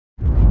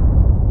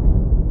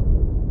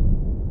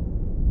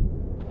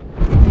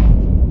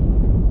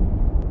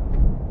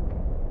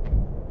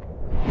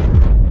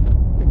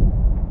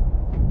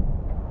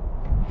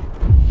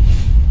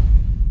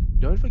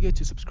forget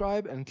to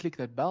subscribe and click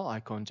that bell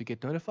icon to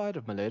get notified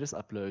of my latest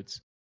uploads.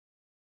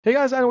 Hey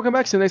guys, and welcome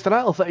back to the next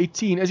Alpha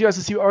 18. As you guys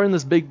can see, we are in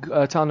this big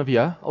town over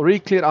here. I already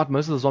cleared out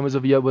most of the zombies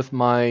over here with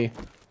my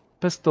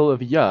pistol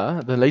over here,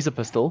 the laser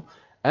pistol.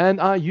 And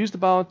I used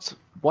about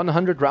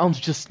 100 rounds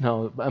just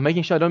now. I'm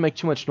making sure I don't make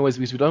too much noise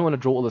because we don't want to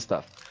draw all the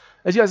stuff.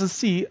 As you guys can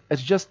see,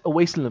 it's just a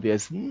wasteland over here.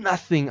 There's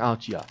nothing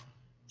out here.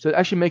 So it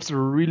actually makes it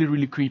really,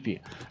 really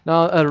creepy.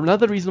 Now,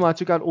 another reason why I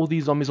took out all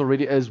these zombies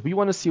already is we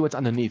want to see what's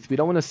underneath. We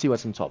don't want to see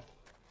what's on top.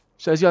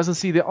 So as you guys can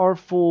see, there are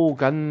 4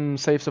 gun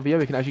safes over here.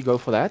 We can actually go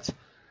for that.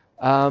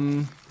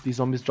 These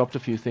zombies dropped a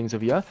few things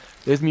over here.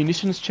 There's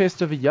munitions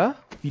chest over here.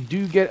 We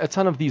do get a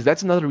ton of these.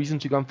 That's another reason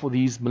to go for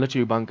these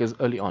military bunkers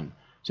early on.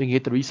 So you can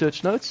get the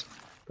research notes.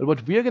 But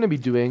what we're going to be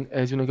doing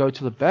is we're going to go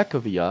to the back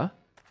over here.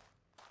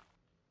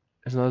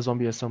 There's another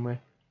zombie here somewhere.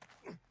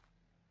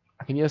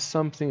 I can hear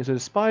something. Is it a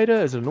spider?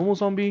 Is it a normal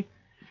zombie?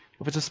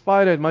 If it's a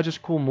spider, it might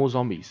just call more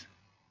zombies.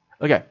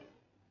 Okay.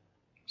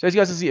 So as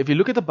you guys can see, if you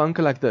look at the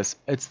bunker like this,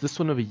 it's this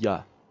one over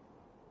here.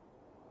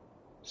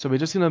 So we're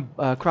just going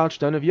to crouch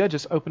down over here,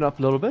 just open up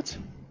a little bit.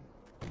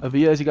 Over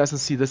here, as you guys can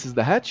see, this is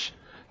the hatch.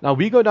 Now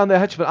we go down the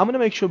hatch, but I'm going to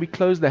make sure we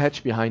close the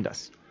hatch behind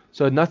us.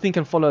 So nothing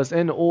can follow us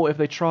in, or if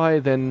they try,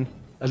 then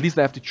at least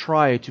they have to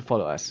try to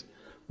follow us.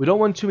 We don't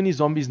want too many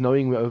zombies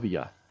knowing we're over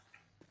here.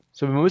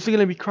 So we're mostly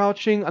going to be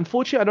crouching.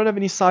 Unfortunately, I don't have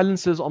any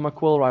silencers on my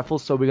coil rifle,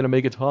 so we're going to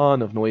make a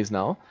ton of noise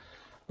now.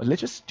 But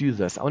let's just do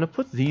this. I want to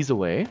put these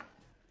away.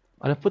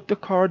 I'm going to put the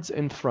cards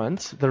in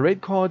front. The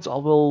red cards I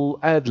will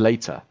add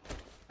later,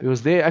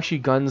 because they're actually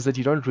guns that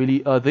you don't really...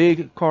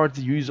 they're cards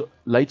you use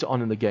later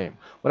on in the game.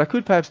 What I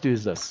could perhaps do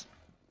is this.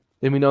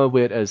 Then we know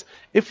where it is.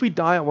 If we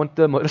die, I want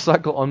the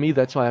motorcycle on me.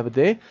 That's why I have it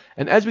there.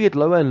 And as we get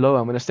lower and lower,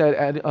 I'm going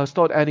to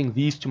start adding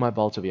these to my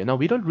belt over here. Now,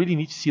 we don't really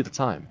need to see the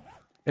time.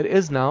 It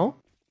is now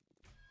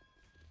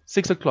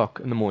 6 o'clock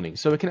in the morning.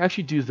 So we can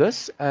actually do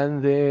this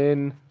and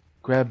then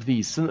grab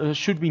these. So,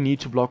 should we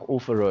need to block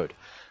off a road.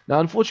 Now,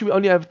 unfortunately, we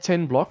only have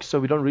 10 blocks, so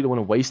we don't really want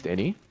to waste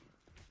any.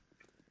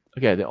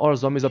 Okay, there are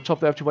zombies up top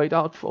that I have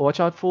to watch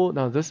out for.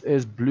 Now, this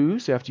is blue,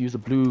 so you have to use the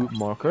blue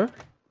marker.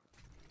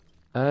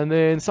 And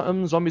then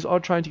some zombies are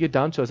trying to get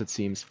down to us, it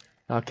seems.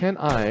 Now, can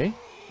I...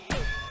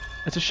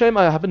 It's a shame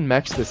I haven't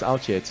maxed this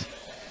out yet.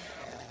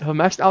 If I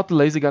maxed out the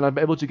laser gun, I'd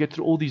be able to get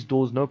through all these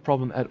doors, no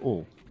problem at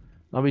all.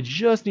 Now, we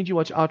just need to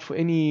watch out for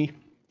any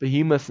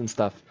behemoths and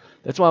stuff.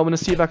 That's why I want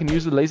to see if I can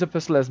use the laser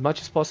pistol as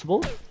much as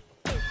possible.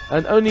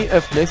 And only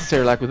if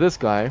necessary, like with this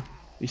guy,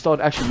 we start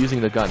actually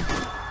using the gun.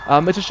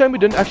 It's a shame we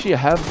didn't actually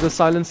have the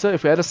silencer.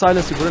 If we had a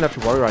silencer, we wouldn't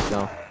have to worry right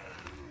now.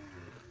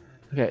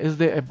 Okay, is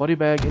there a body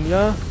bag in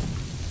here?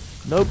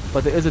 Nope,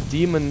 but there is a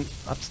demon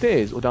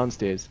upstairs or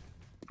downstairs.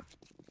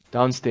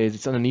 Downstairs,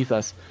 it's underneath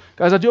us.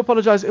 Guys, I do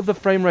apologize if the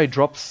frame rate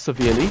drops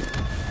severely.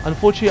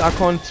 Unfortunately, I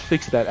can't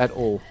fix that at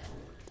all.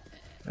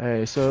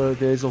 Okay, so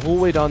there's a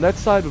hallway down that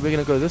side, but we're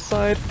going to go this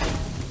side.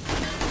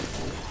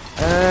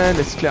 And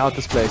let's clear out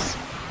this place.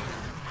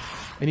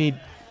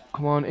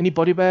 Come on, any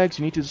body bags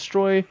you need to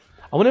destroy?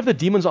 I wonder if the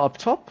demons are up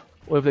top,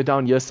 or if they're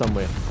down here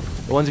somewhere.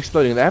 The ones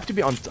exploding, they have to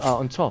be on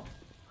top.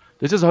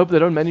 Let's just hope they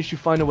don't manage to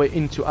find a way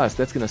into us.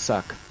 That's going to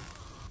suck.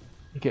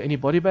 Okay, any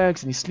body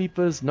bags, any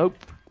sleepers? Nope.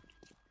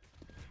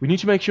 We need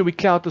to make sure we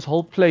clear out this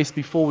whole place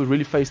before we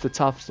really face the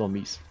tough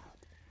zombies.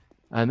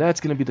 And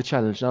that's going to be the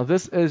challenge. Now,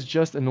 this is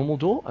just a normal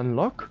door.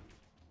 Unlock.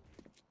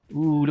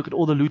 Ooh, look at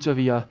all the loot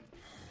over here.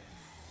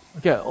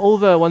 Okay, all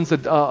the ones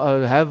that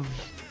have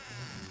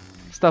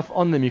stuff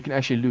on them you can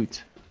actually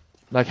loot.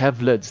 Like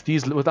have lids.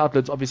 These without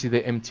lids, obviously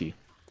they're empty.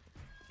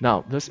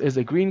 Now, this is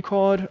a green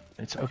card.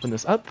 Let's open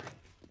this up.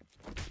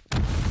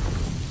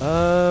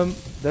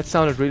 That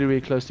sounded really, really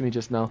close to me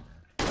just now.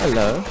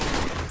 Hello.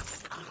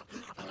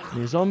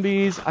 Any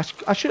zombies?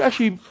 I should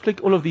actually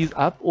pick all of these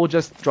up or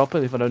just drop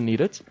it if I don't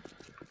need it.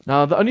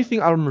 Now, the only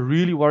thing I'm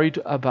really worried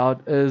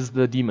about is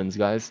the demons,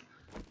 guys.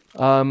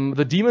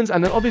 The demons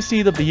and then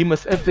obviously the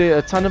behemoths, if there are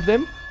a ton of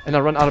them and I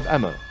run out of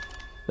ammo.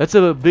 That's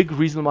a big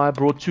reason why I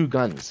brought 2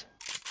 guns.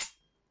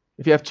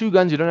 If you have 2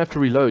 guns, you don't have to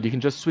reload. You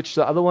can just switch to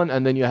the other one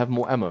and then you have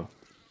more ammo.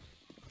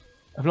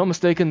 If I'm not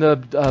mistaken, the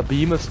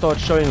behemoth starts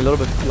showing a little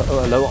bit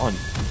lower on.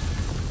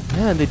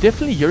 Man, they're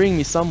definitely hearing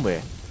me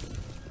somewhere.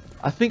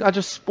 I think I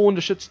just spawned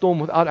a shitstorm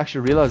without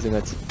actually realizing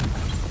it.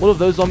 All of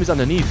those zombies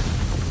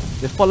underneath,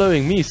 they're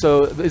following me.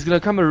 So there's going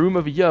to come a room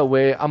over here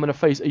where I'm going to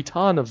face a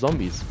ton of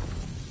zombies.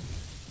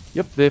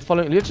 Yep, they're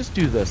following. Let's just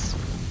do this.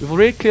 We've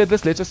already cleared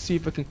this. Let's just see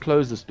if we can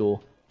close this door.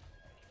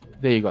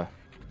 There you go.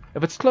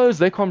 If it's closed,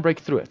 they can't break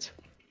through it.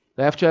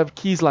 They have to have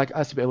keys like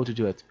us to be able to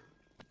do it.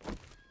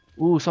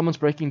 Ooh, someone's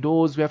breaking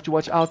doors. We have to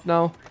watch out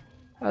now.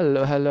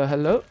 Hello, hello,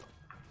 hello.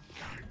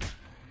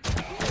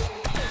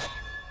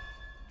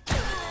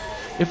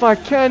 If I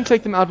can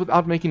take them out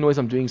without making noise,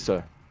 I'm doing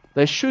so.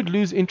 They should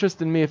lose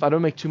interest in me if I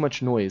don't make too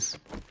much noise.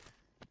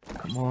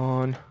 Come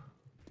on.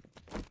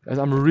 Guys,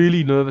 I'm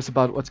really nervous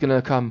about what's going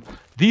to come.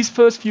 These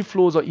first few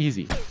floors are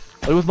easy.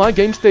 But with my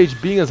game stage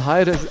being as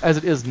high as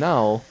it is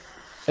now,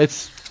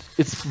 it's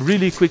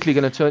really quickly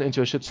going to turn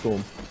into a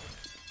shitstorm.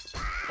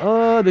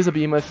 Oh, there's a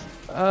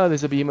behemoth. Oh,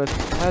 there's a behemoth.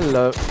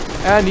 Hello.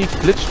 And he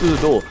glitched through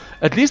the door.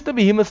 At least the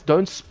behemoths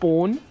don't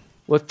spawn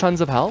with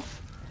tons of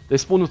health. They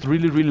spawn with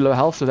really, really low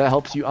health, so that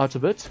helps you out a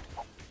bit.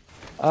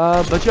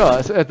 But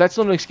yeah, that's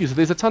not an excuse. If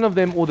there's a ton of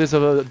them, or there's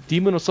a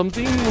demon or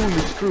something, ooh, you're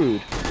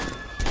screwed.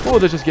 Oh,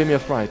 they just gave me a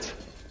fright.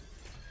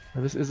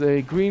 Now, this is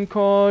a green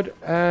card,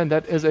 and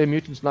that is a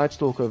Mutant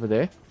Nightstalk over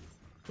there.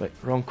 Wait,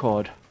 wrong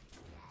card.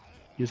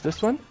 Use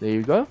this one. There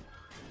you go.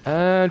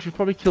 And we'll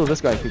probably kill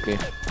this guy quickly.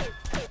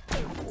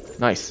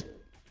 Nice.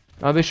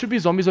 Now, there should be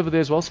zombies over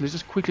there as well, so let's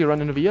just quickly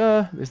run in over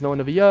here. There's no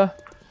one over here.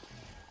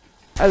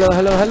 Hello,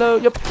 hello, hello.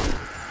 Yep.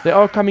 They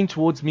are coming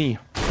towards me.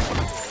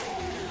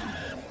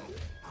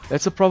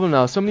 That's the problem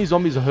now. So many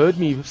zombies heard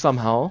me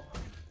somehow.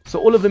 So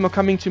all of them are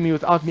coming to me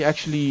without me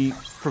actually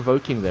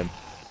provoking them.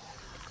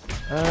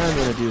 And I'm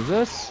going to do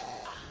this.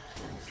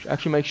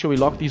 Actually make sure we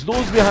lock these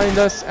doors behind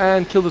us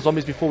and kill the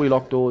zombies before we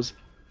lock doors.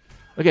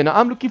 Okay, now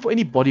I'm looking for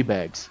any body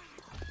bags.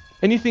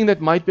 Anything that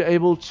might be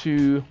able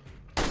to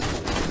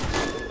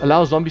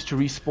allow zombies to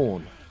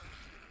respawn.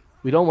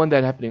 We don't want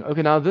that happening.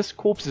 Okay, now this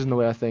corpse is in the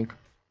way, I think.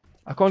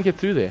 I can't get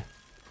through there.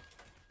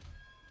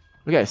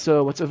 Okay,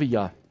 so what's over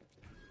here?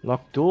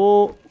 Locked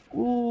door.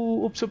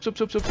 Ooh, oops, oops,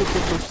 oops, oops, oops,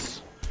 oops,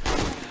 oops.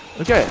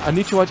 Okay, I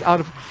need to watch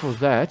out for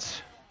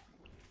that.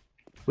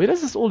 Where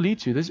does this all lead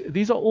to?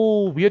 These are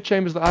all weird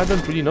chambers that I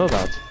don't really know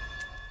about.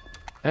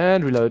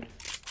 And reload.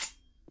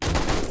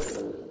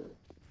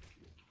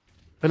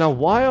 But now,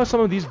 why are some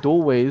of these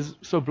doorways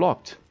so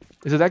blocked?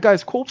 Is it that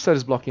guy's corpse that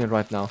is blocking it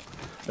right now?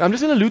 I'm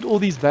just going to loot all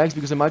these bags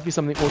because there might be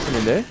something awesome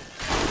in there.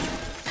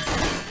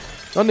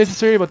 Not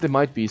necessary, but there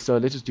might be, so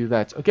let's just do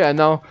that. Okay, and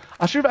now,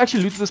 I should have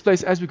actually looted this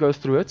place as we go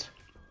through it.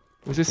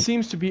 Because there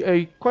seems to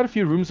be quite a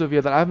few rooms over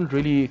here that I haven't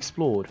really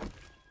explored.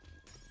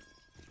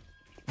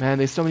 Man,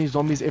 there's so many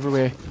zombies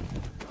everywhere.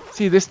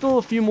 See, there's still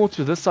a few more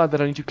to this side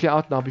that I need to clear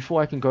out now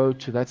before I can go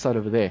to that side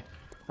over there.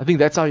 I think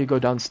that's how you go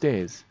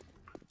downstairs.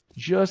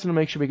 Just want to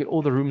make sure we get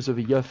all the rooms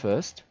over here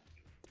first.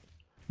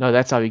 No,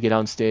 that's how you get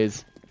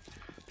downstairs.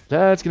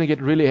 That's going to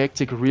get really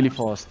hectic really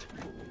fast.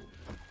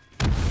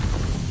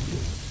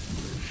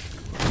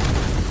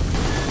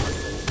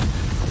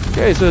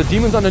 Okay, so the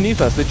demon's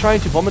underneath us. They're trying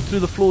to vomit through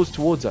the floors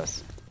towards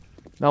us.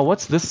 Now,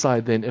 what's this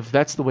side then, if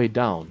that's the way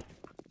down?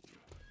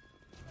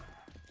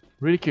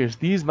 Really curious.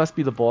 These must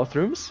be the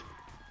bathrooms.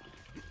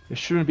 There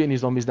shouldn't be any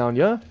zombies down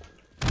here.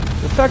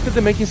 The fact that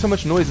they're making so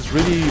much noise is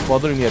really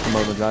bothering me at the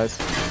moment, guys.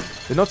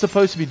 They're not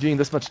supposed to be doing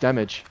this much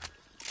damage.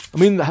 I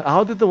mean,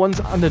 how did the ones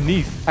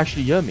underneath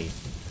actually hear me?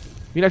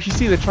 You can actually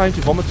see they're trying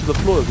to vomit to the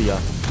floor over here.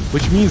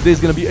 Which means there's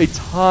going to be a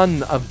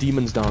ton of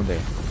demons down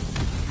there.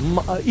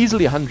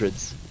 Easily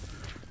hundreds.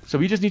 So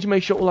we just need to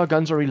make sure all our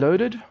guns are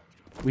reloaded.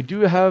 We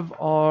do have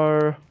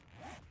our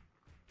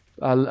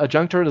a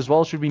junk turret as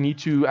well, should we need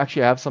to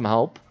actually have some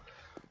help.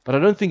 But I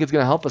don't think it's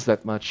going to help us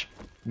that much.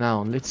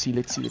 Now, let's see.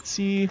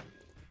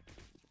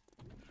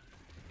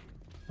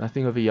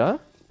 Nothing over here.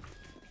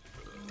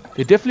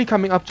 They're definitely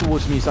coming up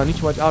towards me, so I need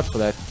to watch out for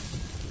that.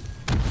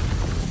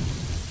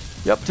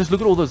 Yep, just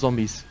look at all those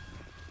zombies.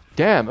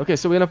 Damn, okay,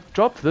 so we're going to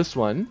drop this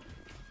one.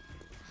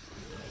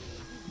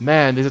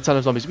 Man, there's a ton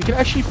of zombies. We can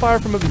actually fire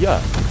from over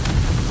here.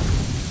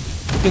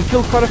 We can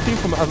kill quite a few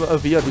from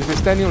over here because they're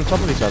standing on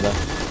top of each other.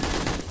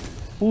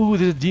 Ooh,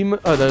 there's a demon.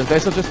 Oh, no, they're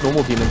not just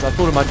normal demons. I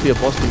thought it might be a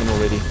boss demon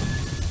already.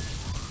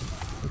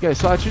 Okay,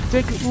 so I should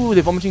take... Ooh,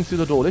 they're vomiting through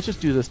the door. Let's just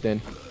do this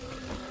then.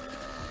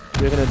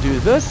 We're going to do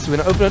this. We're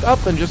going to open it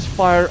up and just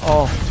fire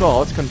off to our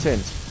heart's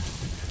content.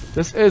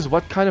 This is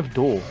what kind of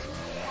door?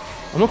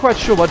 I'm not quite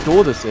sure what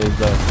door this is,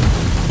 though.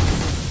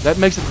 That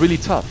makes it really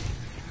tough.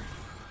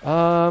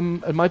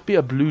 It might be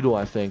a blue door,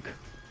 I think.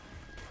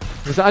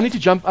 Because I need to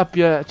jump up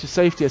here to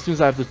safety as soon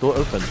as I have this door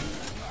open.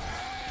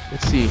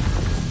 Let's see.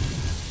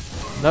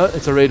 No,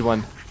 it's a red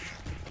one.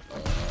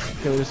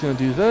 Okay, we're just going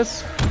to do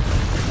this.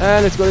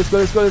 And let's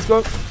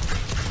go.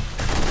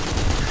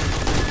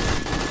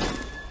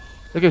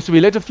 Okay, so we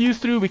let a few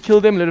through, we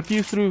kill them, let a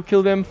few through,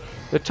 kill them.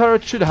 The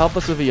turret should help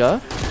us over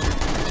here.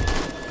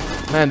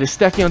 Man, they're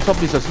stacking on top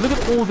of each other. So look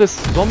at all this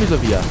zombies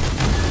over here.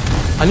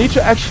 I need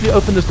to actually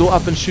open this door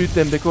up and shoot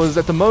them because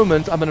at the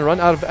moment I'm going to run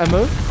out of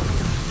ammo.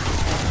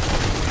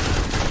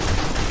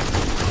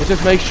 Let's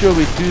just make sure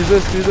we do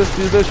this.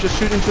 Just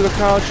shoot into the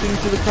crowd,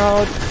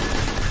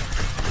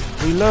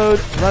 Reload.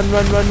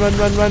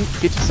 Run.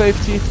 Get to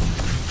safety.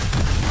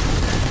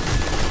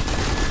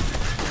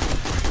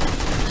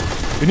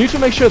 We need to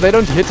make sure they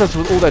don't hit us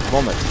with all that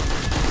vomit.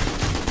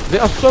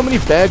 There are so many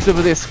bags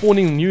over there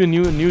spawning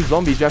new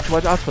zombies. You have to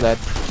watch out for that.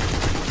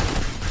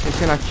 Okay,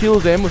 can I kill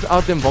them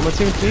without them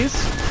vomiting, please?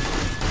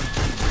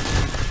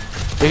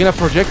 They're going to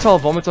projectile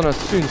vomit on us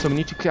soon, so we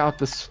need to clear out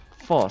this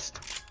fast.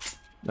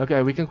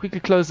 Okay, we can quickly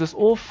close this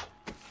off.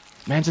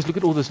 Man, just look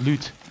at all this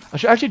loot. I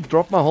should actually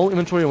drop my whole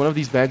inventory in one of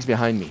these bags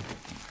behind me.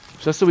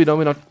 Just so we know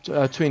we're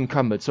not too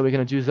encumbered. So we're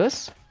going to do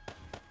this.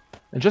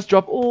 And just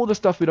drop all the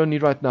stuff we don't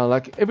need right now.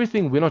 Like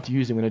everything we're not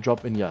using, we're going to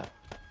drop in here.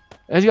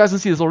 As you guys can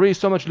see, there's already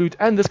so much loot.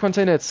 And this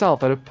container itself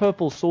had a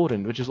purple sword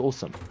in, which is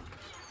awesome.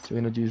 So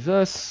we're going to do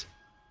this.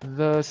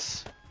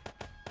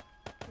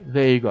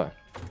 There you go.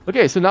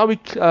 Okay, so now we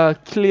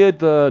cleared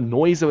the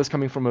noise that was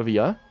coming from over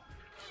here.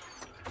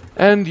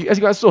 And as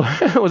you guys saw,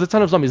 it was a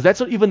ton of zombies. That's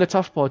not even the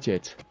tough part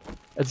yet.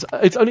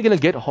 It's only going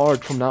to get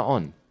hard from now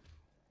on.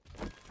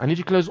 I need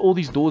to close all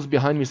these doors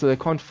behind me so they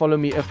can't follow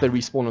me if they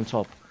respawn on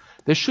top.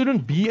 There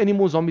shouldn't be any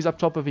more zombies up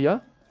top over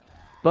here.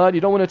 But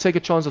you don't want to take a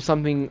chance of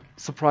something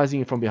surprising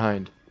you from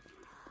behind.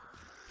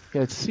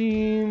 Okay, it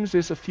seems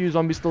there's a few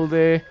zombies still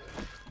there.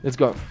 Let's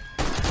go.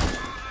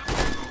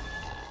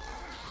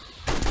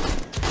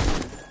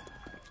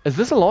 Is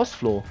this the last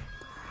floor?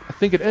 I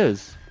think it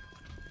is.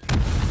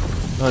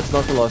 No, it's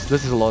not the last.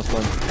 This is the last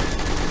one.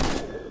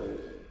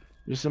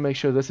 Just to make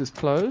sure this is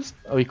closed.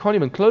 Oh, you can't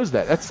even close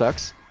that. That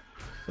sucks.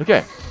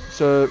 Okay,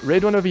 so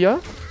red one over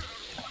here.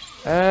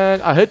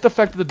 And I hate the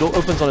fact that the door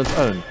opens on its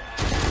own.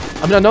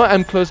 I mean, I know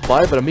I'm close by,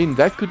 but I mean,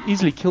 that could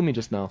easily kill me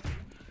just now.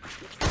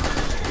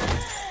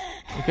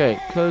 Okay,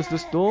 close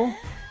this door.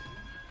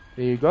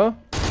 There you go.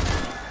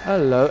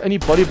 Hello. Any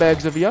body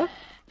bags over here?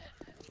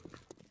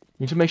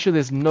 Need to make sure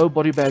there's no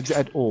body bags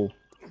at all.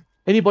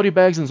 Any body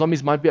bags and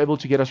zombies might be able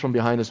to get us from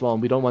behind as well,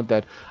 and we don't want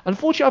that.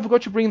 Unfortunately, I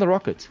forgot to bring the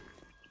rocket.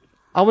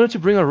 I wanted to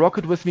bring a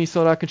rocket with me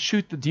so that I could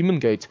shoot the demon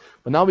gate,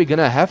 but now we're going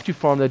to have to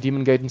farm that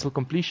demon gate until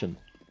completion.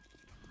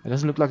 It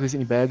doesn't look like there's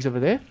any bags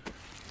over there.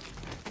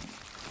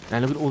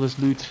 And look at all this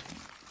loot.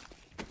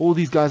 All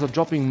these guys are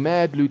dropping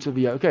mad loot over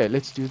here. Okay,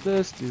 let's do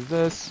this, do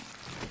this.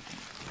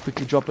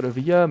 Quickly drop it over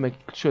here, make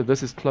sure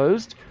this is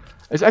closed.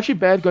 It's actually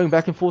bad going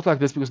back and forth like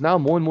this because now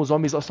more and more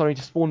zombies are starting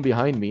to spawn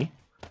behind me.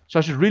 So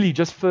I should really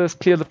just first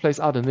clear the place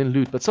out and then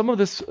loot. But some of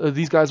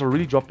these guys are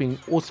really dropping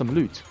awesome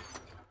loot.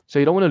 So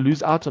you don't want to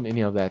lose out on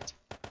any of that.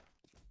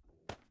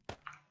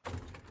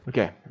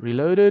 Okay,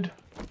 reloaded.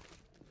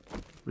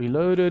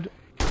 Reloaded.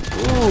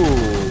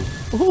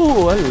 Ooh.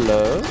 Ooh,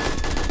 hello.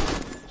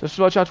 Just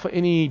watch out for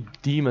any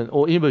demon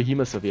or any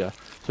behemoths over here.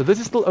 So this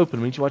is still open.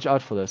 We need to watch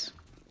out for this.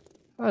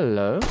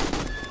 Hello.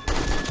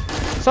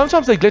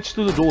 Sometimes they glitch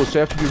through the doors, so you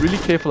have to be really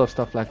careful of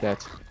stuff like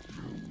that.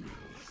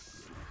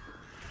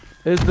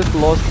 Is this the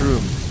last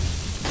room?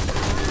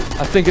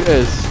 I think it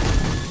is.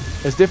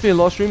 It's definitely a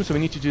last room, so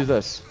we need to do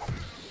this.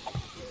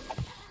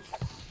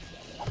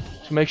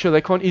 To make sure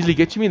they can't easily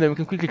get to me, then we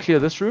can quickly clear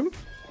this room.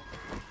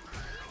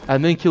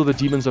 And then kill the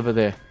demons over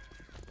there.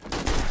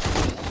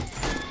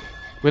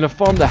 We're gonna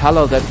farm the hell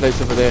out of that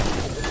place over there.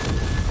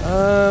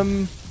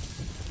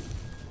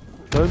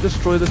 Don't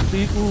destroy this,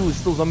 please. Ooh, there's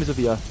still zombies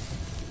over here.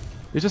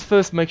 Let's just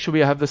first make sure we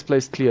have this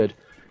place cleared.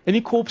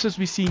 Any corpses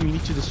we see, we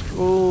need to destroy.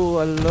 Oh,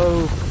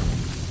 hello.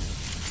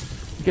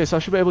 Okay, so I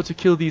should be able to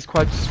kill these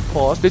quite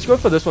fast. Let's go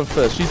for this one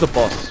first. She's the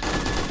boss.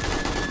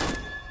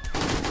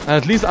 And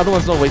at least the other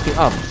one's not waking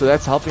up, so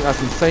that's helping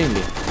us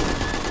insanely.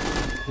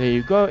 There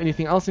you go.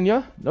 Anything else in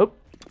here? Nope.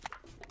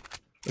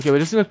 Okay, we're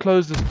just gonna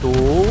close this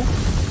door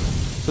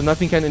so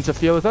nothing can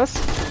interfere with us.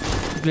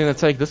 We're gonna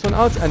take this one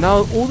out, and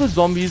now all the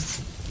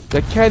zombies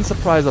that can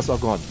surprise us are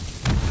gone.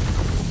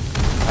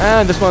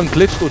 And this one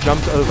glitched or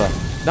jumped over.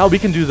 Now we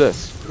can do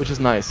this, which is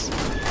nice.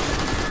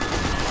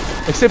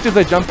 Except if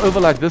they jump over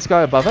like this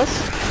guy above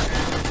us.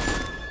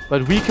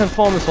 But we can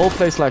farm this whole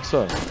place like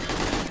so.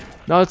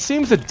 Now it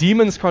seems that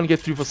demons can't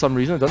get through for some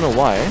reason. I don't know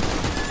why.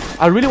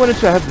 I really wanted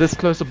to have this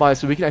closer by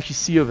so we can actually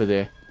see over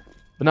there.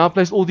 But now I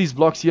placed all these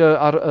blocks here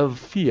out of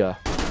fear.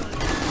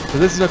 So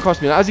this is going to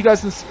cost me. Now as you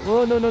guys can see...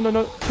 Oh, no, no, no,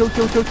 no. Kill,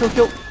 kill, kill, kill,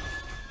 kill.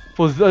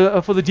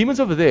 For the demons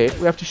over there,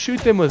 we have to shoot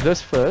them with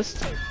this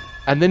first.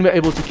 And then we're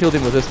able to kill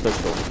them with this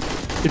pistol.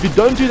 If you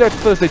don't do that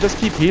first, they just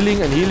keep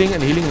healing and healing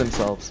and healing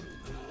themselves.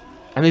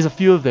 And there's a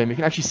few of them. You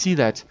can actually see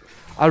that.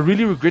 I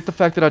really regret the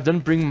fact that I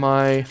didn't bring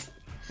my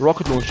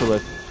rocket launcher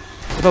with.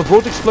 If I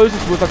brought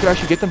explosives with, I could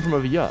actually get them from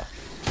over here.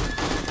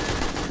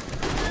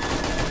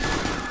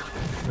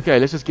 Okay,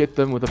 let's just get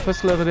them with a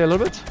pistol over there a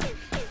little bit.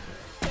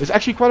 There's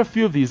actually quite a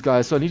few of these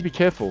guys, so I need to be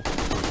careful.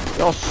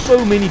 There are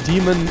so many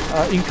demon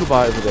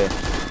incubi over there.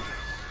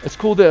 It's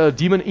called the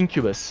demon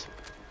incubus.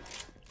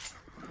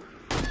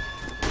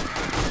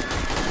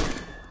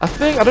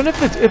 I don't know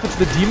if it's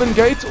the demon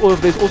gate or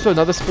if there's also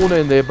another spawner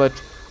in there, but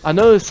I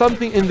know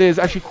something in there is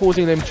actually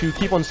causing them to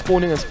keep on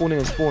spawning and spawning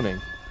and spawning.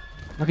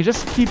 I can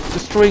just keep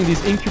destroying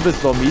these incubus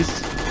zombies.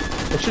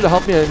 It should have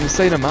helped me an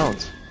insane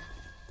amount.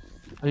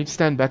 I need to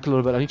stand back a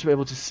little bit. I need to be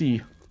able to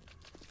see.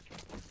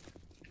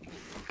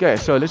 Okay,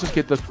 so let's just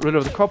get rid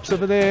of the cops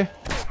over there.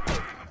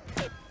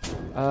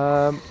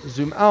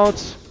 Zoom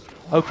out.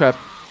 Oh crap.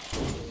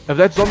 If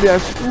that zombie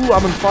has... Ooh,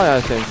 I'm on fire,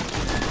 I think.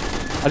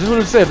 I just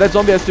wanted to say, if that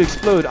zombie has to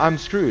explode, I'm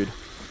screwed.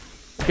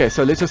 Okay,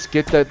 so let's just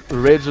get that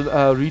red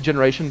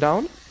regeneration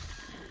down.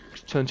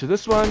 Turn to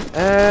this one,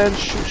 and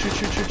shoot, shoot,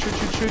 shoot, shoot, shoot,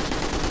 shoot,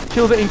 shoot.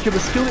 Kill the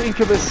incubus, kill the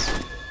incubus.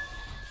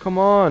 Come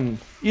on.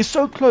 He's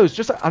so close,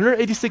 just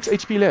 186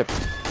 HP left.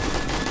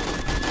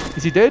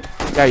 Is he dead?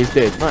 Yeah, he's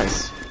dead.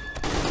 Nice.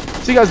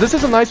 See guys, this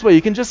is a nice way.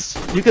 You can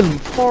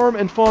farm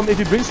and farm. If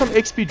you bring some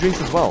XP drinks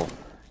as well,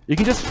 you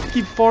can just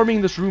keep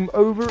farming this room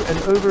over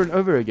and over and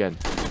over again.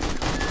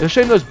 It's a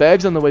shame those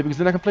bags on the way, because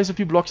then I can place a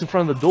few blocks in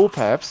front of the door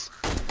perhaps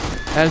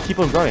and keep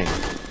on going.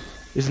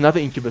 There's another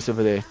incubus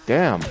over there.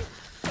 Damn.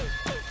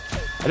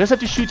 I just have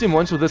to shoot him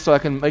once with this so I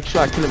can make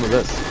sure I kill him with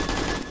this.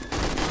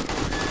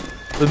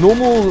 The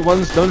normal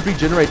ones don't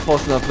regenerate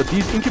fast enough, but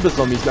these incubus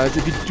zombies, guys,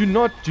 if you do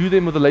not do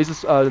them with the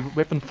laser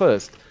weapon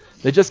first,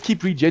 they just keep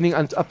regenning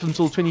up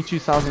until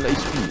 22,000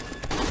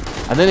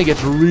 HP. And then it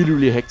gets really,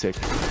 really hectic.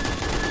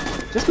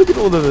 Just look at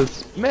all of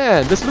this.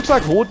 Man, this looks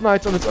like Horde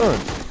Night on its own.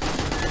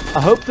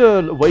 I hope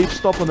the waves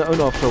stop on their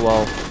own after a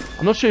while.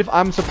 I'm not sure if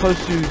I'm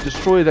supposed to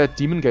destroy that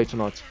demon gate or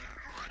not.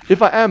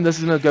 If I am, this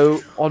is going to go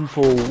on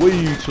for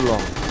way too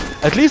long.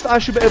 At least I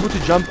should be able to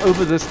jump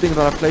over this thing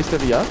that I placed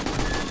over here,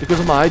 because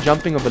of my high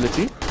jumping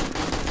ability.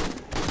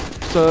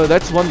 So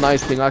that's one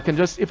nice thing. I can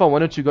just, if I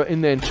wanted to, go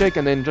in there and check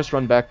and then just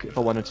run back if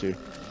I wanted to.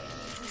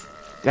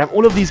 Damn,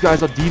 all of these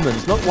guys are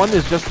demons. Not one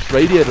is just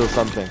radiant or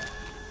something.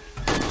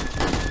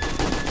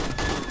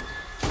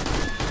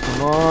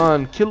 Come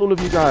on, kill all of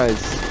you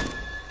guys.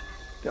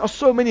 There are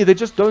so many, they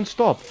just don't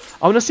stop.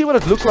 I want to see what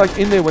it looks like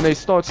in there when they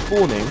start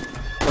spawning.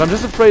 But I'm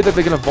just afraid that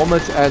they're going to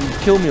vomit and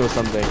kill me or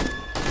something.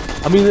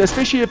 I mean,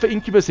 especially if an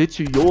incubus hits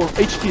you, your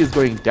HP is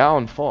going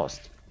down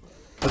fast.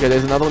 Okay,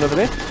 there's another one over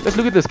there. Let's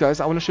look at this, guys.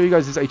 I want to show you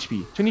guys this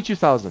HP.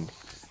 22,000.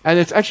 And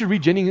it's actually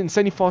regenerating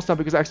insanely fast now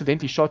because I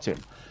accidentally shot him.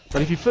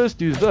 But if you first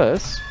do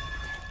this,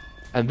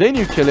 and then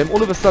you kill him,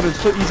 all of a sudden it's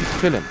so easy to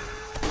kill him.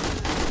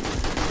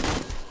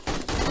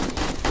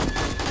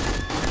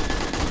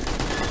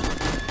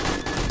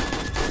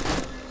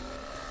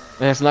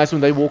 And it's nice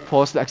when they walk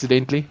past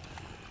accidentally.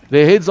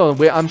 Their heads are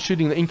where I'm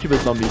shooting the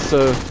incubus zombies,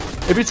 so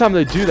every time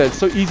they do that, it's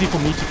so easy for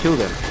me to kill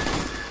them.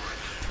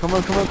 Come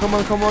on, come on, come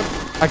on, come on.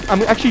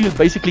 I'm actually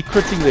basically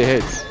critting their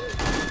heads.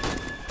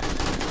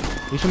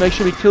 We should make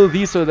sure we kill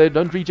these so they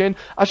don't regen.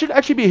 I should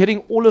actually be hitting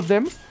all of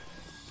them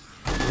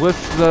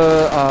with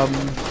the,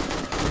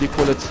 what do you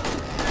call it?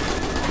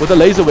 With a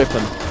laser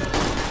weapon.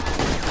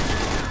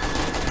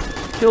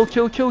 Kill,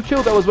 kill, kill,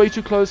 kill. That was way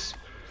too close.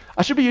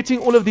 I should be hitting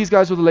all of these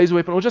guys with a laser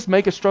weapon, or just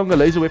make a stronger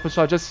laser weapon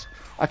so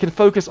I can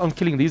focus on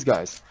killing these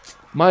guys.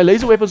 My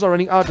laser weapons are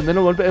running out, and then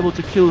I won't be able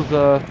to kill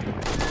the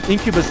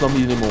incubus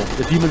zombie anymore,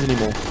 the demons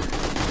anymore.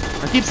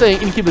 I keep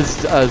saying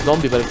incubus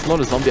zombie, but it's not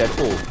a zombie at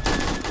all.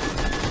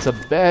 It's a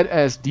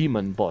badass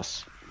demon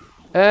boss.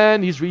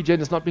 And his regen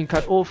is not being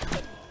cut off.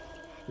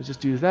 Let's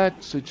just do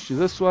that. Switch to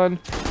this one.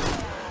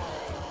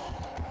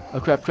 Oh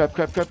crap, crap,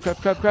 crap, crap,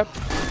 crap, crap, crap.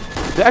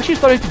 They're actually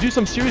starting to do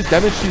some serious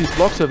damage to these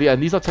blocks over here,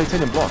 and these are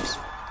titanium blocks.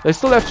 They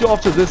still have to,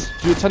 after this,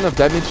 do a ton of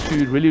damage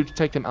to really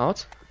take them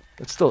out.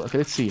 But still, okay,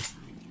 let's see.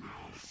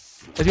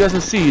 As you guys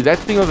can see, that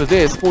thing over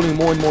there is spawning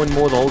more and more and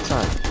more the whole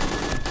time.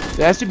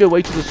 There has to be a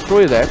way to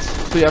destroy that,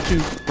 so you have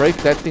to break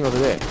that thing over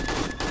there.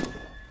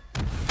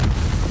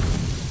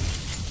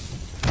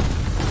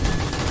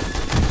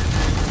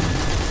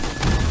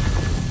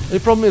 The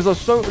problem is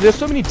there's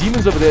so many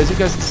demons over there, as you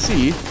guys can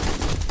see.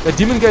 The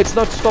demon gate's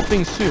not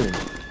stopping soon.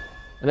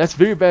 And that's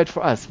very bad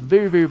for us.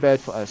 Very, very bad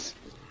for us.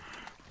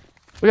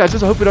 Okay, I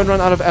just hope we don't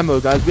run out of ammo,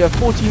 guys. We have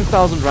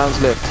 14,000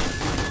 rounds left.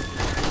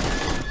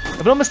 If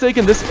I'm not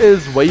mistaken, this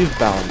is wave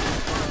bound.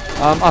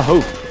 I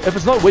hope. If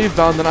it's not wave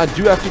bound, then I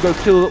do have to go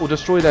kill or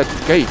destroy that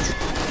gate.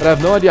 But I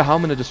have no idea how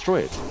I'm going to destroy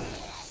it.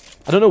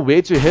 I don't know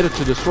where to hit it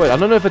to destroy it. I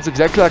don't know if it's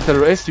exactly like the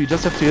rest. You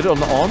just have to hit it on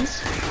the arms.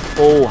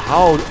 Or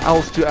how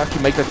else to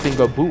actually make that thing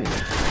go boom.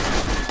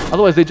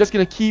 Otherwise, they're just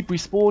going to keep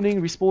respawning,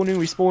 respawning,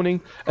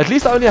 respawning. At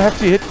least I only have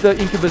to hit the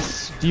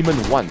incubus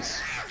demon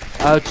once.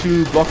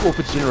 To block off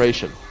its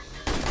generation.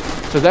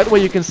 So that way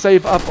you can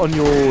save up on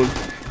your,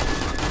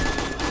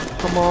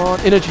 come on,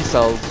 energy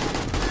cells.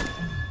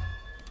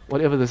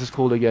 Whatever this is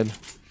called again.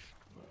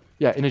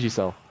 Yeah, energy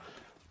cell.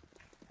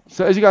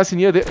 So as you guys can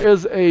hear, there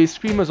is a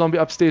screamer zombie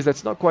upstairs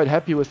that's not quite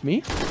happy with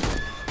me.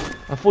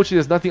 Unfortunately,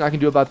 there's nothing I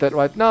can do about that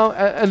right now.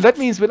 And that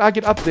means when I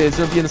get up there, there's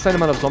going to be an insane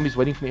amount of zombies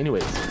waiting for me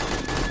anyways.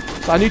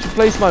 So I need to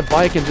place my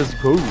bike and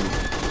just go.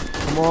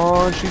 Come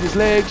on, shoot his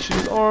legs, shoot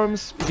his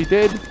arms. Is he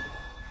dead?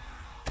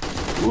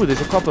 Ooh,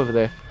 there's a cop over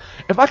there.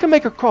 If I can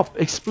make a crop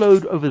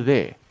explode over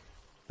there,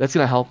 that's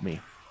going to help me.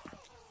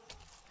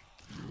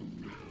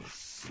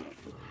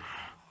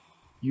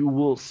 You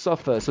will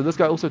suffer. So this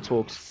guy also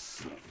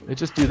talks. Let's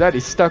just do that.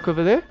 He's stuck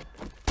over there.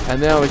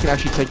 And now we can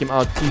actually take him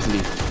out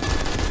easily.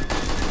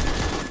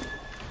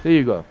 There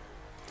you go.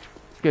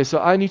 Okay,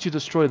 so I need to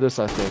destroy this,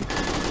 I think.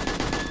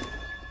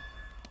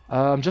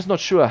 I'm just not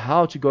sure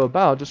how to go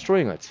about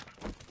destroying it.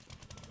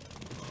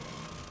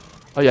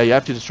 Oh yeah, you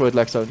have to destroy it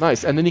like so.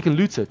 Nice. And then you can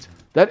loot it.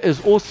 That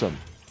is awesome.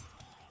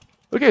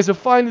 Okay, so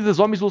finally the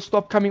zombies will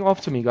stop coming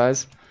after me,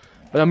 guys.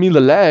 But I mean,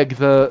 the lag,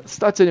 the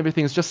stutter and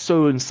everything is just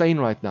so insane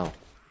right now.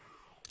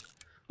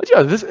 But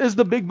yeah, this is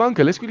the big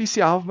bunker. Let's quickly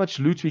see how much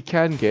loot we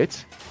can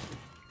get.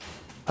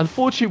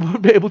 Unfortunately, we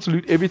won't be able to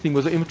loot everything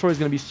because the inventory is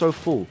going to be so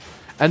full.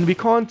 And we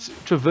can't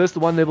traverse the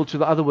one level to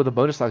the other with a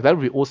bonus like that.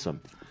 Would be awesome.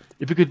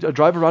 If you could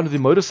drive around with the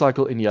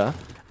motorcycle in here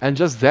and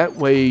just that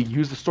way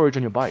use the storage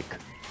on your bike.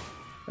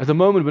 At the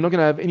moment, we're not going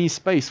to have any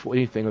space for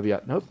anything over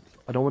here. Nope.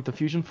 I don't want the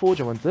fusion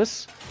forge. I want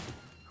this.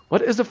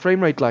 What is the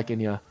frame rate like in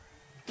here?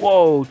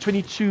 Whoa,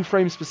 22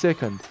 frames per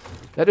second.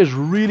 That is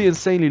really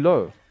insanely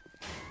low.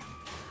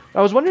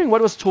 I was wondering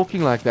what was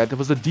talking like that. There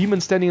was a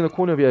demon standing in the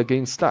corner over here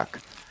getting stuck.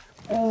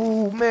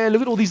 Oh man,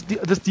 look at all this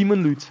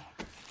demon loot.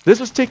 This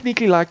was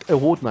technically like a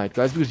Horde Night,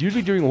 guys, because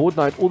usually during a Horde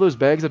Night, all those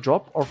bags that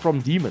drop are from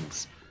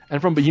demons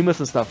and from behemoths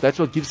and stuff. That's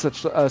what gives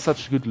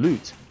such good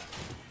loot.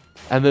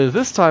 And then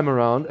this time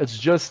around, it's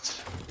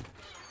just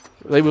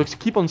they will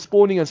keep on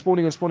spawning and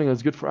spawning and spawning. And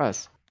it's good for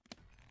us.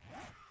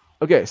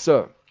 Okay,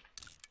 so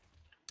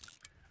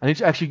I need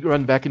to actually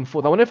run back and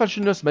forth. I wonder if I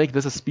should just make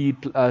this a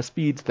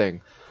speed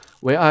thing,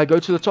 where I go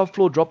to the top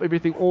floor, drop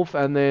everything off,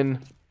 and then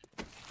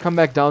come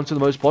back down to the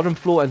most bottom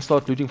floor and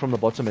start looting from the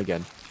bottom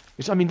again.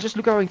 Which, I mean, just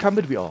look how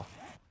encumbered we are.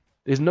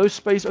 There's no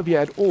space over here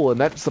at all, and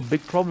that's a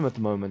big problem at the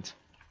moment.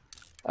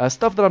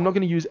 Stuff that I'm not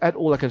going to use at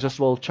all, I can just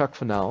well chuck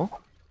for now.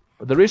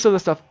 But the rest of the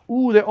stuff,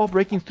 ooh, they are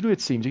breaking through,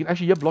 it seems. You can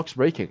actually hear blocks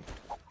breaking.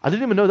 I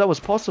didn't even know that was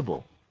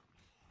possible.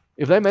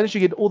 If they manage to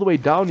get all the way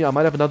down here, I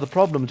might have another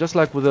problem, just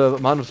like with the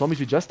amount of zombies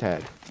we just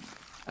had.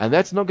 And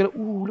that's not going to...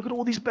 Ooh, look at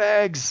all these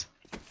bags.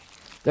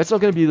 That's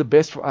not going to be the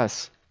best for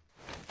us.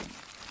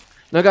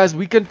 Now, guys,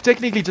 we can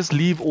technically just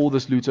leave all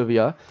this loot over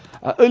here.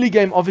 Early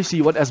game, obviously,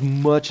 you want as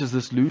much as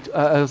this loot,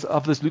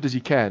 of this loot as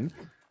you can.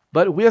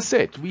 But we are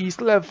set. We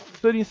still have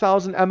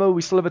 30,000 ammo.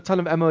 We still have a ton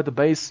of ammo at the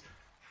base.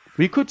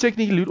 We could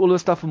technically loot all the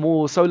stuff for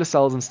more solar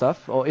cells and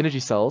stuff, or energy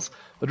cells.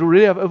 But we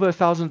already have over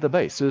 1,000 at the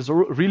base. So there's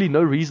really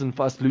no reason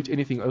for us to loot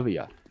anything over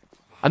here.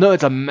 I know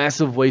it's a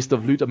massive waste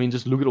of loot. I mean,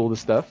 just look at all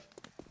this stuff.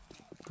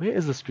 Where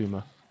is the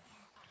streamer?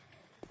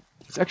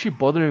 It's actually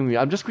bothering me.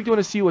 I'm just quickly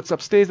want to see what's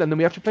upstairs, and then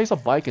we have to place our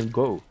bike and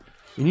go.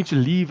 We need to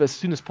leave as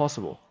soon as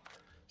possible.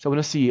 So I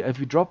want to see, if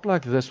we drop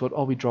like this, what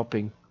are we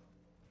dropping?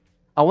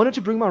 I wanted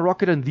to bring my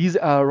rocket and these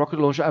rocket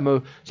launcher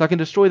ammo so I can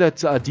destroy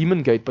that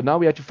demon gate, but now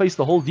we have to face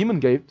the whole demon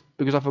gate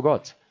because I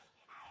forgot.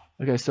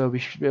 Okay, so we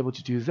should be able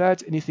to do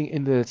that. Anything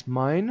in there that's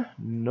mine?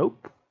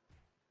 Nope.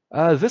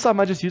 This I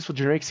might just use for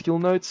generic skill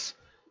notes,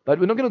 but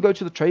we're not going to go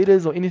to the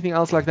traders or anything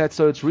else like that,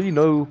 so it's really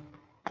no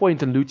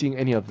point in looting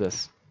any of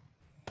this.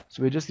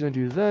 So we're just going to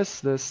do this.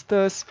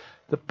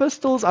 The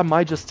pistols I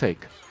might just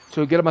take.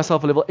 So get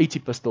myself a level 80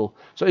 pistol.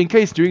 So in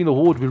case during the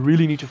horde we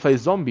really need to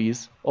face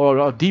zombies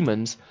or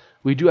demons,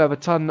 we do have a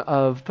ton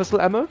of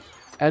pistol ammo,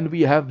 and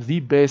we have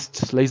the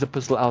best laser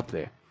pistol out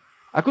there.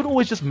 I could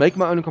always just make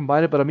my own and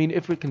combine it, but I mean,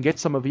 if we can get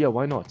some over here,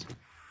 why not?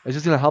 It's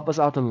just going to help us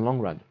out in the long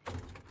run.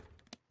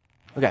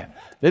 Okay,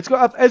 let's go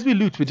up. As we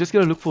loot, we're just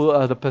going to look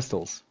for the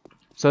pistols.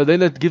 So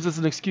then it gives us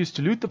an excuse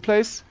to loot the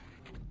place,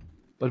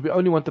 but we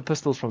only want the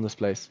pistols from this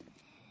place.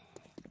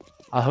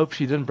 I hope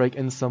she didn't break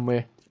in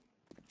somewhere.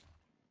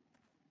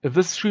 If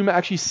this streamer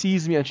actually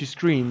sees me and she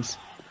screams,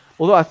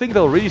 although I think they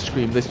already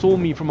screamed, they saw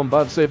me from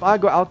above, so if I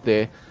go out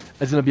there,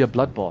 it's going to be a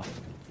bloodbath.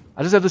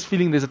 I just have this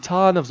feeling there's a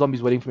ton of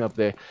zombies waiting for me up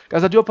there.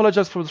 Guys, I do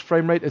apologize for this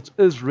frame rate, it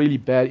is really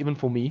bad, even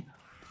for me.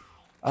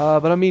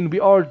 But I mean,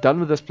 we are done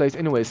with this place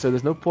anyway, so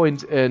there's no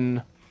point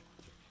in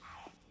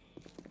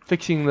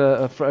fixing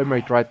the frame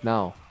rate right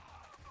now.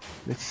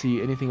 Let's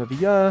see, anything over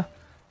here?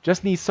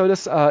 Just need solar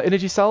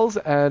energy cells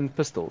and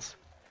pistols.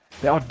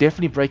 They are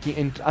definitely breaking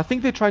in. I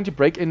think they're trying to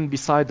break in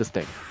beside this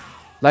thing.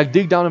 Like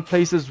dig down in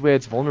places where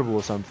it's vulnerable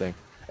or something.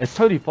 It's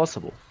totally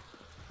possible.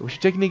 We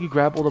should technically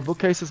grab all the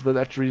bookcases, but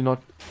that's really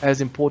not as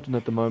important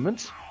at the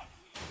moment.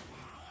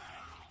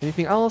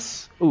 Anything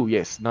else? Oh,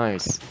 yes,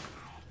 nice.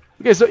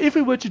 Okay, so if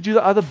we were to do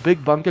the other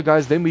big bunker,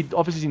 guys, then we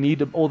obviously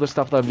need all the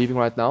stuff that I'm leaving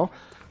right now.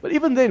 But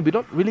even then, we're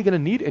not really going to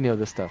need any of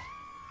this stuff.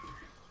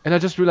 And I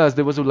just realized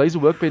there was a laser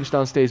workbench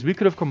downstairs. We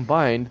could have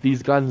combined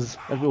these guns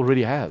that we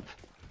already have.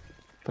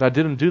 But I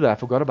didn't do that. I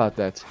forgot about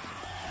that.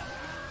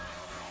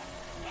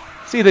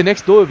 See, they're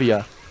next door over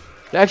here.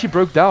 They actually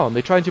broke down.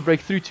 They're trying to break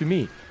through to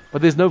me.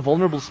 But there's no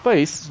vulnerable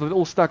space, so they're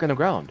all stuck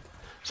underground.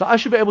 So I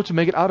should be able to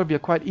make it out of here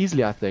quite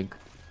easily, I think.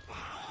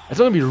 It's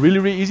not going to be really,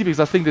 really easy because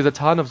I think there's a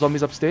ton of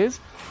zombies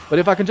upstairs. But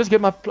if I can just get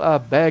my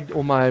bag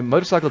or my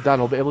motorcycle down,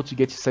 I'll be able to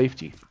get to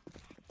safety.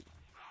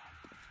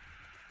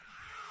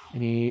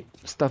 Any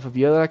stuff over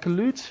here that I can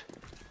loot?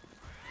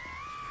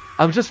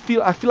 I feel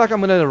like I'm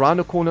going to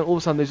round a corner and all of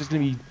a sudden there's just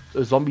going to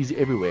be zombies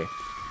everywhere.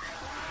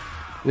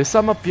 There's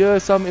some up here,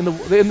 some in the...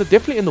 They're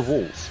definitely in the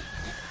walls.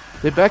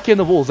 They're back here in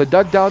the walls. They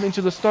dug down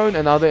into the stone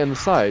and now they're in the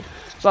side.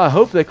 So I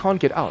hope they can't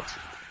get out.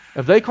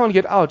 If they can't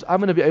get out, I'm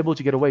going to be able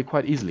to get away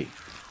quite easily.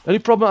 The only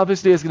problem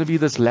obviously is going to be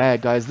this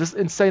lag, guys. This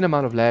insane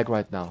amount of lag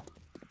right now.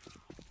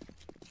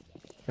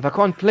 If I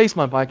can't place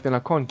my bike, then I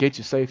can't get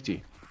to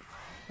safety.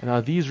 And now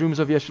these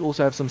rooms over here should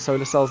also have some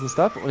solar cells and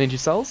stuff, or energy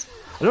cells.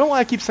 I don't know why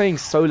I keep saying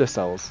solar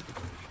cells.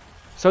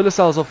 Solar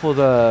cells are for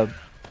the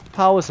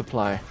power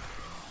supply.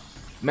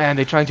 Man,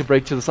 they're trying to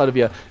break to the side of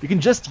here. You can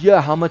just hear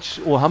how much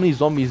or how many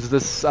zombies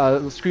this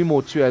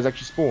Screamer 2 has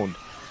actually spawned.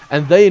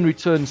 And they in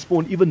return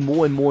spawn even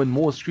more and more and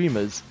more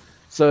Screamers.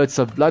 So it's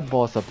a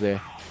bloodbath up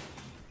there.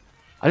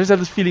 I just have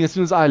this feeling as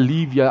soon as I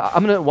leave here,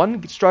 I'm going to,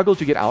 one, struggle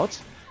to get out.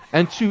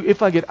 And two,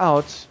 if I get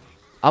out,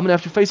 I'm going to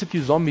have to face a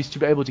few zombies to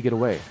be able to get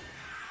away.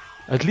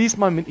 At least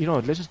my, you know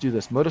what, let's just do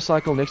this.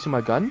 Motorcycle next to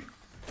my gun.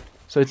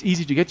 So it's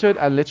easy to get to it,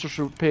 and let's just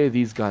repair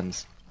these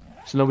guns.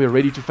 So now we're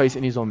ready to face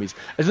any zombies.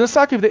 It's gonna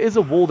suck if there is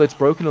a wall that's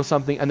broken or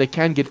something, and they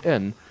can get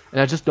in,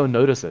 and I just don't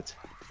notice it.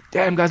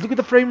 Damn, guys, look at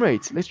the frame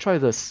rate. Let's try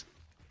this.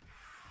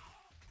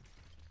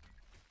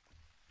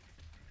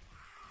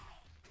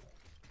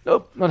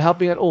 Nope, not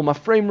helping at all. My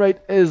frame rate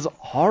is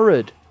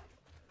horrid.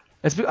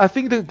 I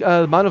think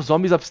the amount of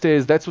zombies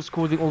upstairs, that's what's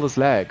causing all this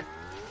lag.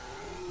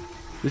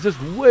 There's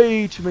just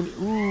way too many.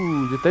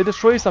 Ooh, did they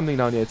destroy something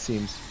down here, it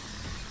seems.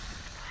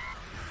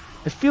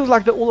 It feels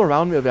like they're all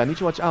around me over here. I need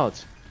to watch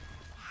out.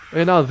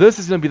 Okay, now this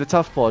is going to be the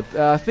tough part.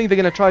 I think they're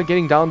going to try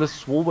getting down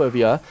this wall over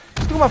here.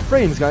 Just look at my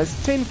frames,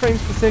 guys. 10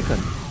 frames per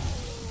second.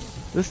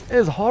 This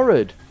is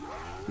horrid.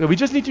 We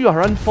just need to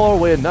run far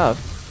away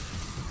enough.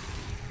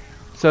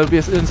 So it'll be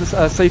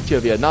a safety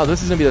over here. Now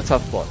this is going to be the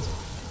tough part.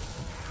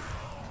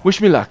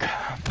 Wish me luck.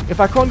 If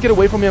I can't get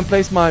away from here and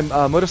place my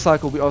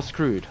motorcycle, we are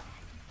screwed.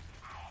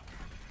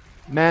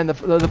 Man,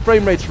 the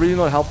frame rate's really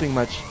not helping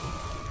much.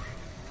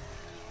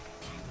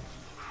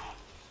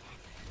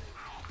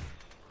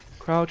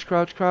 Crouch,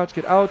 crouch, crouch,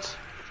 get out.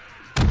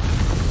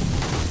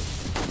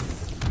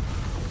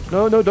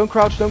 No, no, don't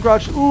crouch, don't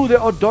crouch. Ooh, there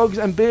are dogs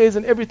and bears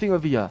and everything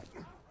over here.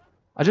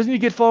 I just need to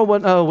get far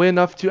away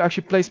enough to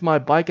actually place my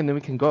bike and then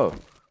we can go.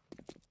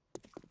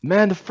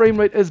 Man, the frame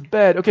rate is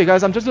bad. Okay,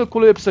 guys, I'm just going to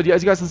call it an episode here.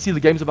 As you guys can see, the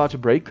game's about to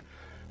break.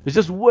 There's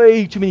just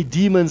way too many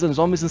demons and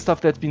zombies and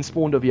stuff that's been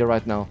spawned over here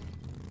right now.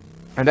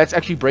 And that's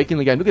actually breaking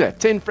the game. Look at that,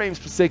 10 frames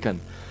per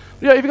second.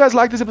 But yeah, if you guys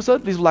like this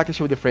episode, please like and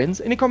share with your friends.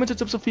 Any comments or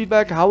tips or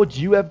feedback? How would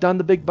you have done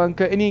the big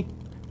bunker? Any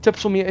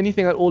tips for me?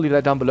 Anything at all? Leave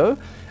that down below.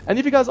 And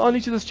if you guys are new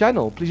to this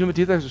channel, please remember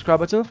to hit that subscribe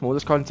button for more of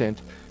this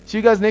content. See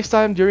you guys next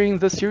time during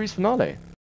the series finale.